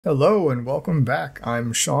Hello and welcome back.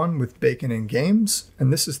 I'm Sean with Bacon and Games,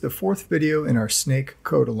 and this is the fourth video in our Snake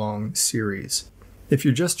Code Along series. If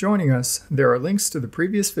you're just joining us, there are links to the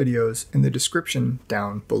previous videos in the description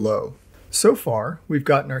down below. So far, we've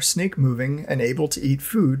gotten our snake moving and able to eat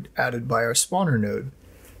food added by our spawner node.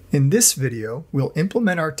 In this video, we'll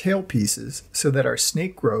implement our tail pieces so that our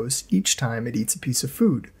snake grows each time it eats a piece of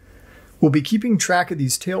food. We'll be keeping track of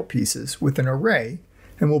these tail pieces with an array,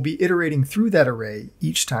 and we'll be iterating through that array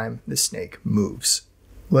each time the snake moves.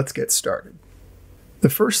 Let's get started.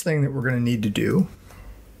 The first thing that we're going to need to do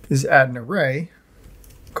is add an array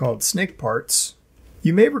called snake parts.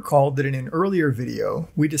 You may recall that in an earlier video,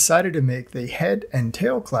 we decided to make the head and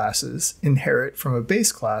tail classes inherit from a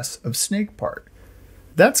base class of snake part.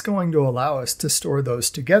 That's going to allow us to store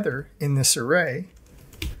those together in this array,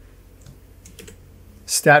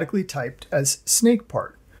 statically typed as snake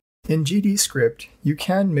part. In GDScript, you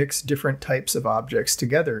can mix different types of objects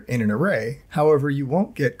together in an array, however you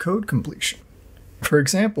won't get code completion. For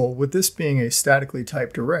example, with this being a statically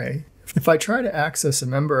typed array, if I try to access a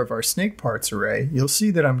member of our snake parts array, you'll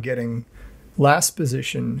see that I'm getting last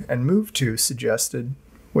position and move to suggested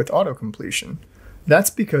with autocompletion.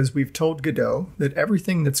 That's because we've told Godot that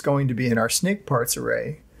everything that's going to be in our snake parts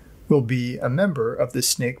array will be a member of the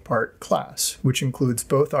snake part class, which includes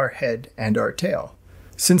both our head and our tail.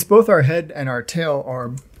 Since both our head and our tail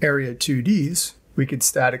are area 2Ds, we could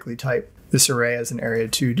statically type this array as an area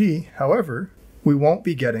 2D. However, we won't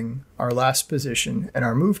be getting our last position and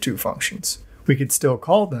our move to functions. We could still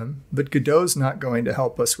call them, but Godot's not going to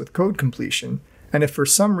help us with code completion. And if for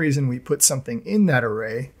some reason we put something in that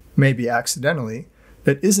array, maybe accidentally,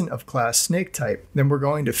 that isn't of class snake type, then we're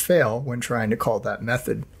going to fail when trying to call that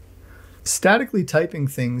method. Statically typing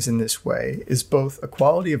things in this way is both a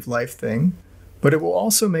quality of life thing, but it will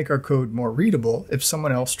also make our code more readable if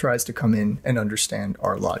someone else tries to come in and understand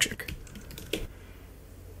our logic.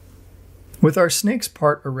 With our snake's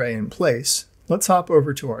part array in place, let's hop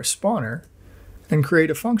over to our spawner and create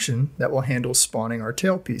a function that will handle spawning our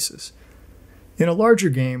tail pieces. In a larger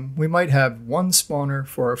game, we might have one spawner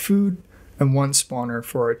for our food and one spawner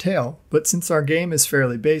for our tail, but since our game is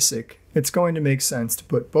fairly basic, it's going to make sense to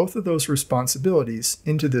put both of those responsibilities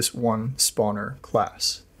into this one spawner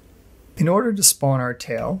class. In order to spawn our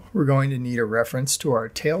tail, we're going to need a reference to our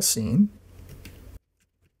tail scene.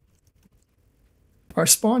 Our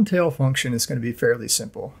spawn tail function is going to be fairly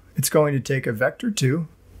simple. It's going to take a vector2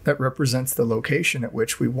 that represents the location at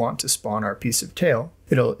which we want to spawn our piece of tail.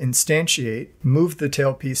 It'll instantiate, move the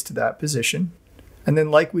tail piece to that position, and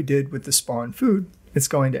then like we did with the spawn food, it's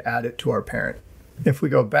going to add it to our parent. If we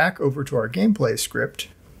go back over to our gameplay script,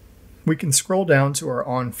 we can scroll down to our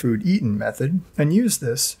onFoodEaten method and use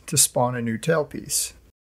this to spawn a new tail piece.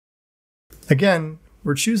 Again,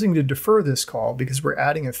 we're choosing to defer this call because we're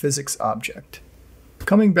adding a physics object.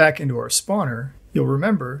 Coming back into our spawner, you'll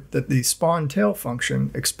remember that the spawnTail function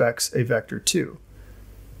expects a vector2.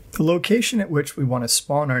 The location at which we want to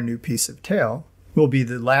spawn our new piece of tail will be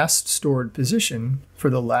the last stored position for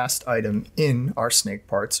the last item in our snake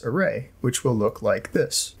parts array, which will look like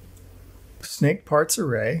this. Snake parts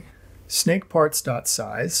array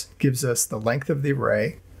snakeparts.size gives us the length of the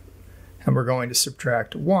array, and we're going to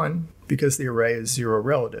subtract 1 because the array is 0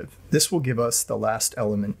 relative. This will give us the last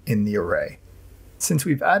element in the array. Since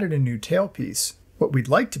we've added a new tail piece, what we'd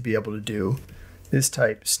like to be able to do is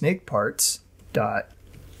type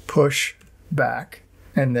snakeparts.pushBack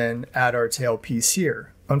and then add our tail piece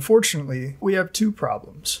here. Unfortunately, we have two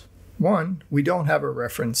problems. One, we don't have a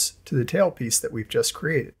reference to the tail piece that we've just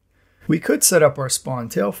created. We could set up our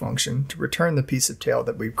spawnTail function to return the piece of tail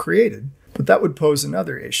that we've created, but that would pose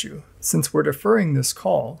another issue. Since we're deferring this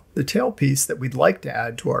call, the tail piece that we'd like to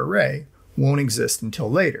add to our array won't exist until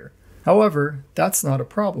later. However, that's not a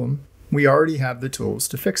problem. We already have the tools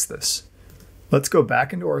to fix this. Let's go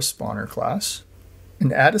back into our spawner class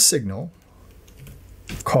and add a signal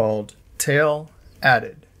called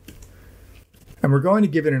tailAdded. And we're going to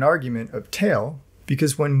give it an argument of tail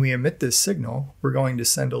because when we emit this signal, we're going to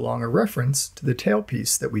send along a reference to the tail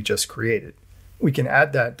piece that we just created. We can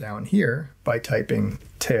add that down here by typing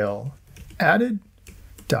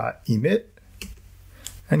tailAdded.emit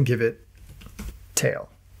and give it tail.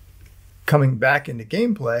 Coming back into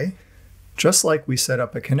gameplay, just like we set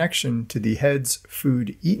up a connection to the head's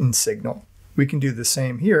food eaten signal, we can do the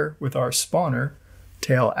same here with our spawner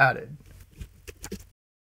tailAdded.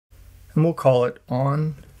 And we'll call it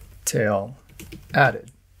onTailAdded.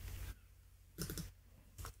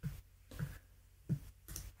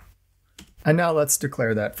 And now let's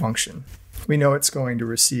declare that function. We know it's going to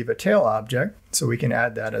receive a tail object, so we can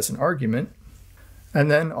add that as an argument. And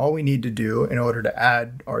then all we need to do in order to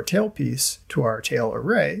add our tail piece to our tail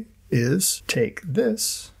array is take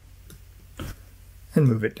this and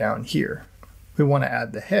move it down here. We want to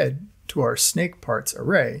add the head to our snake parts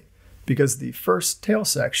array because the first tail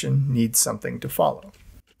section needs something to follow.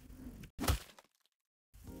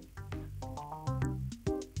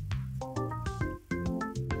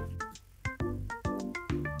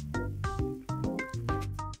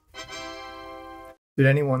 Did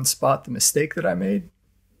anyone spot the mistake that I made?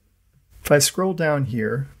 If I scroll down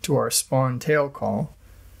here to our spawn tail call,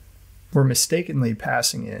 we're mistakenly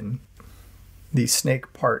passing in the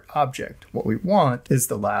snake part object. What we want is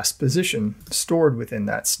the last position stored within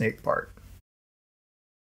that snake part.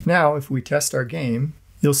 Now, if we test our game,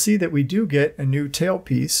 you'll see that we do get a new tail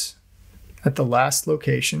piece at the last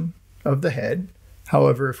location of the head.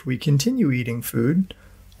 However, if we continue eating food,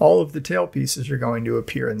 all of the tail pieces are going to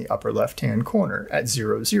appear in the upper left-hand corner at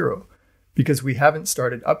 0, 0, because we haven't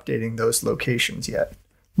started updating those locations yet.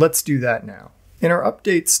 Let's do that now. In our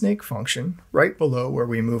update snake function, right below where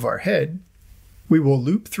we move our head, we will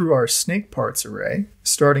loop through our snake parts array,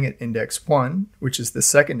 starting at index 1, which is the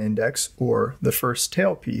second index or the first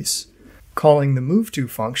tail piece, calling the move_to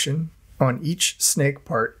function on each snake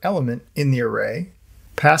part element in the array,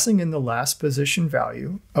 passing in the last position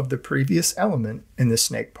value of the previous element in the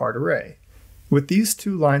snake part array. With these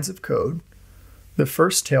two lines of code, the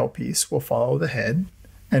first tail piece will follow the head,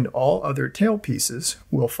 and all other tail pieces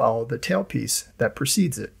will follow the tail piece that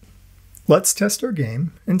precedes it. Let's test our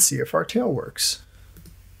game and see if our tail works.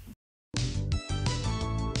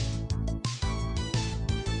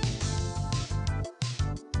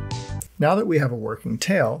 Now that we have a working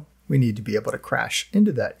tail, we need to be able to crash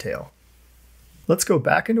into that tail. Let's go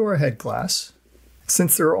back into our head class.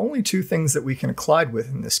 Since there are only two things that we can collide with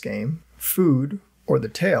in this game, food or the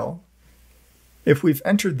tail, if we've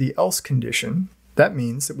entered the else condition, that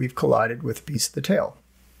means that we've collided with a piece of the tail.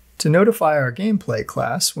 To notify our gameplay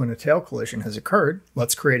class when a tail collision has occurred,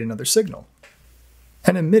 let's create another signal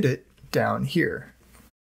and emit it down here.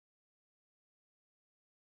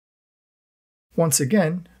 Once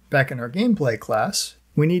again, back in our gameplay class,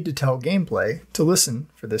 we need to tell gameplay to listen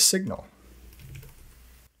for this signal.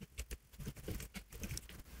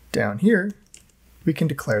 Down here, we can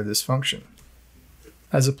declare this function.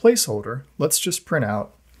 As a placeholder, let's just print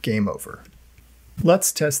out game over.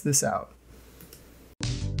 Let's test this out.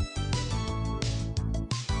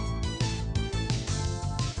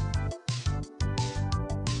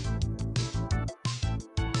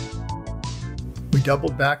 We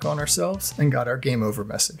doubled back on ourselves and got our game over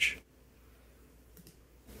message.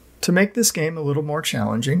 To make this game a little more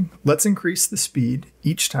challenging, let's increase the speed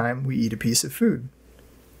each time we eat a piece of food.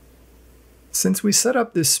 Since we set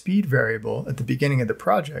up this speed variable at the beginning of the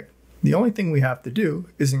project, the only thing we have to do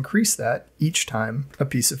is increase that each time a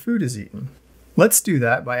piece of food is eaten. Let's do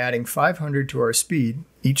that by adding 500 to our speed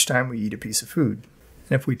each time we eat a piece of food.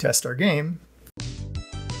 And if we test our game,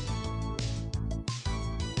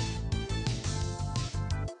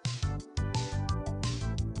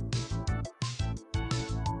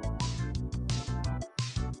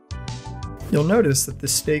 you'll notice that the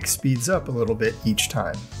steak speeds up a little bit each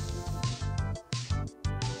time.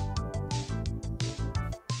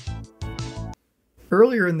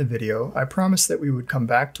 Earlier in the video, I promised that we would come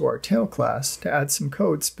back to our tail class to add some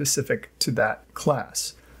code specific to that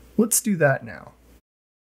class. Let's do that now.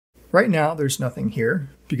 Right now, there's nothing here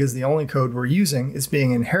because the only code we're using is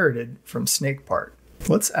being inherited from snakepart.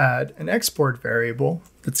 Let's add an export variable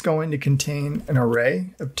that's going to contain an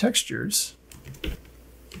array of textures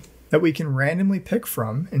that we can randomly pick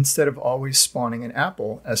from instead of always spawning an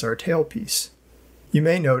apple as our tail piece. You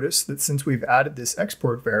may notice that since we've added this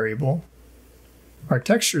export variable, our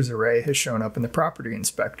textures array has shown up in the property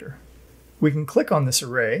inspector. We can click on this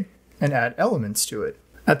array and add elements to it.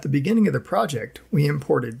 At the beginning of the project, we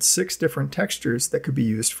imported 6 different textures that could be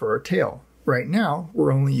used for our tail. Right now,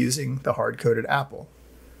 we're only using the hard-coded apple.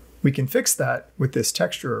 We can fix that with this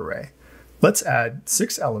texture array. Let's add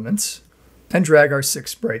 6 elements and drag our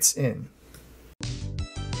 6 sprites in.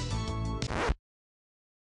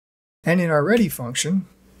 And in our ready function,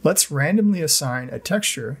 let's randomly assign a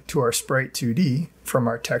texture to our sprite 2D from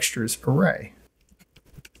our textures array.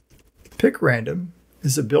 PickRandom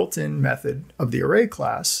is a built-in method of the array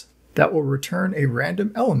class that will return a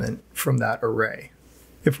random element from that array.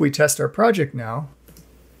 If we test our project now,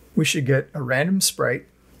 we should get a random sprite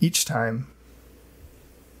each time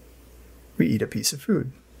we eat a piece of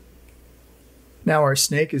food. Now our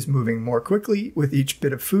snake is moving more quickly with each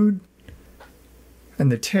bit of food,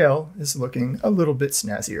 and the tail is looking a little bit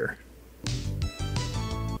snazzier.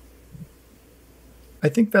 I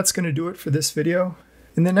think that's going to do it for this video.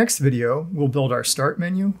 In the next video, we'll build our start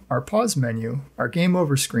menu, our pause menu, our game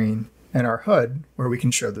over screen, and our HUD where we can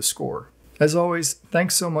show the score. As always,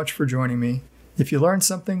 thanks so much for joining me. If you learned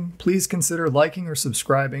something, please consider liking or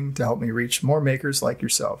subscribing to help me reach more makers like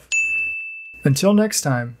yourself. Until next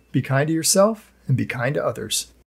time, be kind to yourself and be kind to others.